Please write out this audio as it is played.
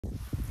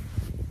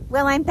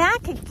Well, I'm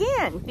back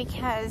again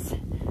because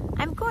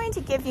I'm going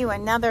to give you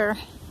another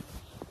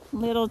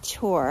little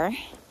tour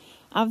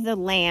of the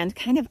land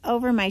kind of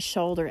over my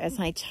shoulder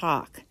as I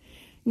talk.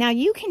 Now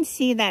you can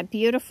see that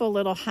beautiful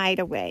little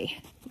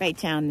hideaway right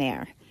down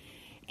there.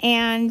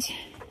 And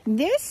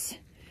this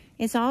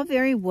is all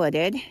very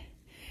wooded.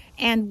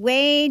 And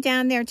way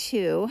down there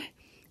too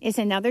is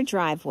another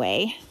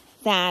driveway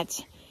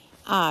that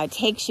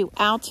takes you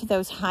out to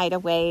those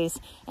hideaways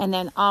and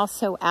then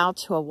also out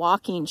to a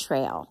walking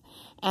trail.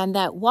 And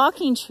that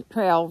walking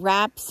trail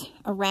wraps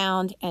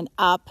around and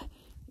up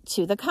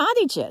to the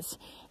cottages.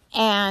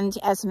 And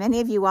as many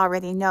of you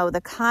already know,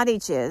 the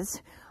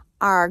cottages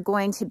are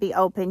going to be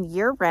open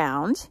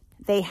year-round.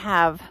 They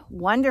have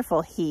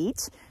wonderful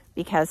heat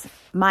because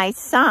my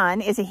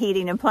son is a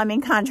heating and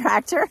plumbing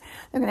contractor.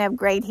 They're going to have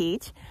great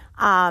heat.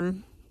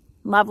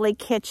 Lovely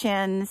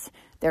kitchens.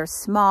 They're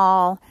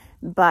small,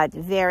 but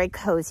very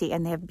cozy,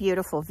 and they have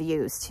beautiful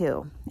views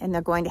too. And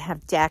they're going to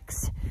have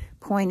decks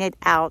pointed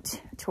out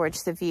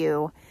towards the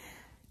view.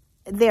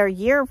 They're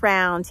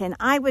year-round, and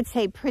I would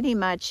say pretty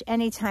much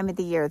any time of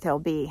the year they'll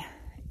be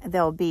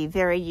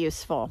very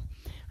useful.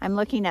 I'm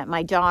looking at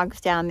my dogs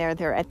down there.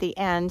 They're at the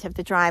end of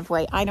the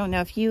driveway. I don't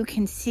know if you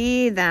can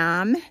see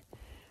them.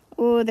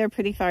 Oh, they're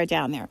pretty far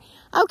down there.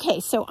 Okay,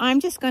 so I'm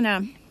just going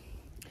to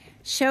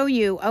show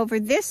you over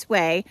this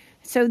way.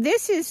 So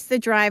this is the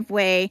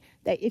driveway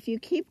that if you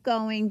keep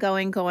going,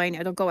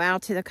 it'll go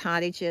out to the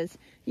cottages.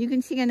 You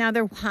can see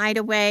another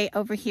hideaway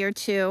over here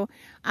too.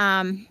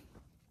 Whoa,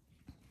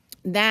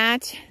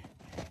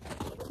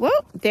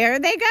 there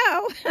they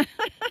go.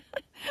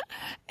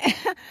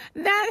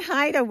 That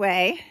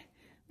hideaway,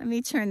 let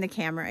me turn the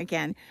camera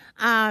again.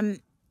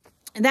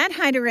 That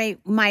hideaway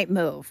might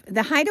move.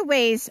 The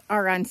hideaways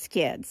are on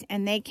skids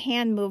and they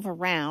can move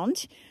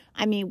around.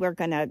 I mean, we're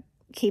going to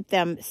keep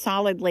them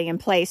solidly in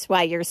place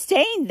while you're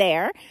staying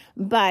there,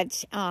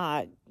 but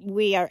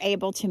we are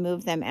able to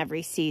move them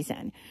every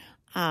season.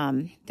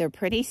 They're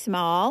pretty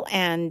small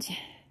and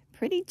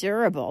pretty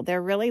durable.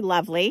 They're really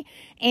lovely,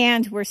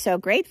 and we're so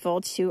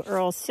grateful to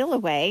Earl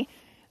Silloway,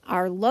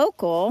 our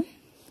local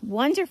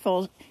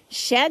wonderful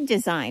shed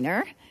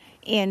designer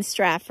in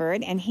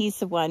Stratford, and he's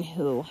the one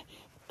who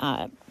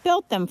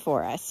built them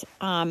for us.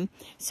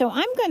 So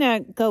I'm going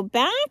to go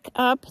back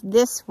up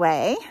this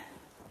way,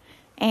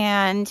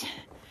 and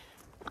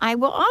I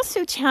will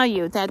also tell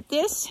you that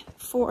this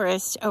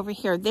forest over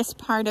here, this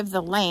part of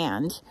the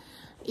land,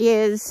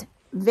 is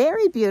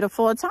very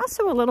beautiful. It's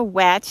also a little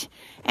wet,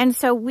 and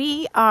so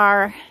we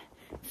are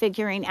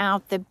figuring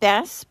out the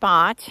best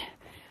spot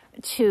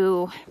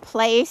to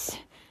place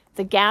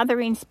the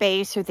gathering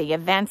space or the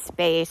event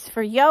space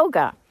for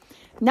yoga.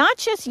 Not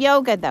just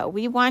yoga, though.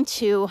 We want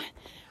to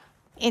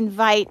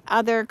invite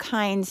other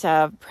kinds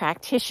of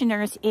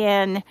practitioners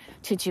in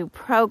to do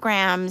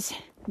programs,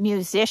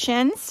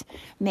 musicians,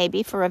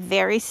 maybe for a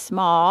very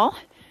small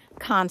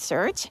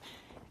concert.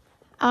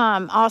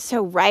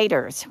 Also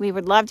writers. We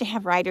would love to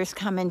have writers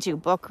come and do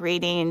book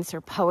readings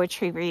or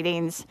poetry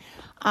readings.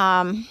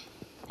 And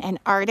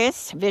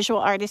artists, visual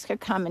artists, could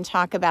come and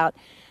talk about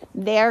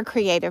their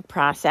creative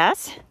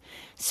process.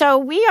 So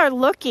we are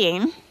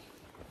looking, I'm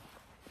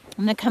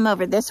going to come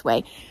over this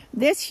way.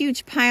 This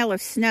huge pile of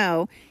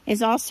snow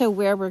is also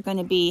where we're going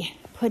to be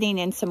putting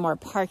in some more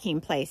parking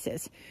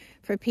places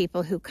for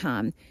people who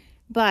come.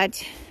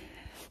 But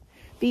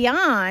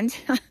beyond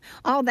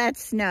all that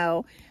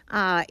snow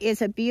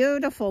is a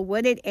beautiful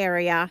wooded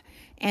area.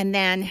 And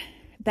then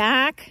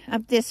back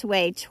up this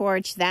way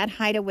towards that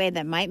hideaway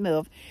that might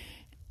move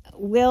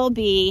will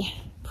be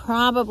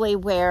probably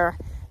where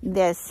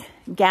this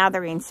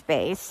gathering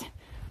space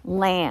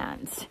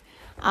lands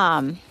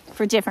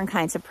for different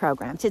kinds of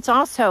programs. It's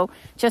also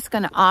just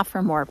going to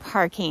offer more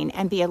parking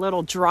and be a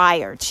little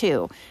drier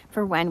too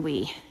for when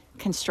we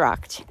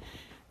construct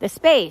the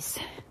space.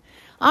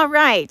 All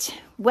right,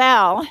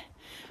 well,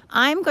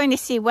 I'm going to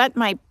see what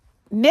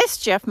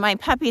mischief my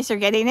puppies are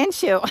getting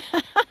into.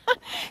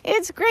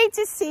 It's great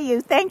to see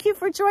you. Thank you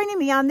for joining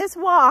me on this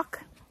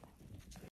walk.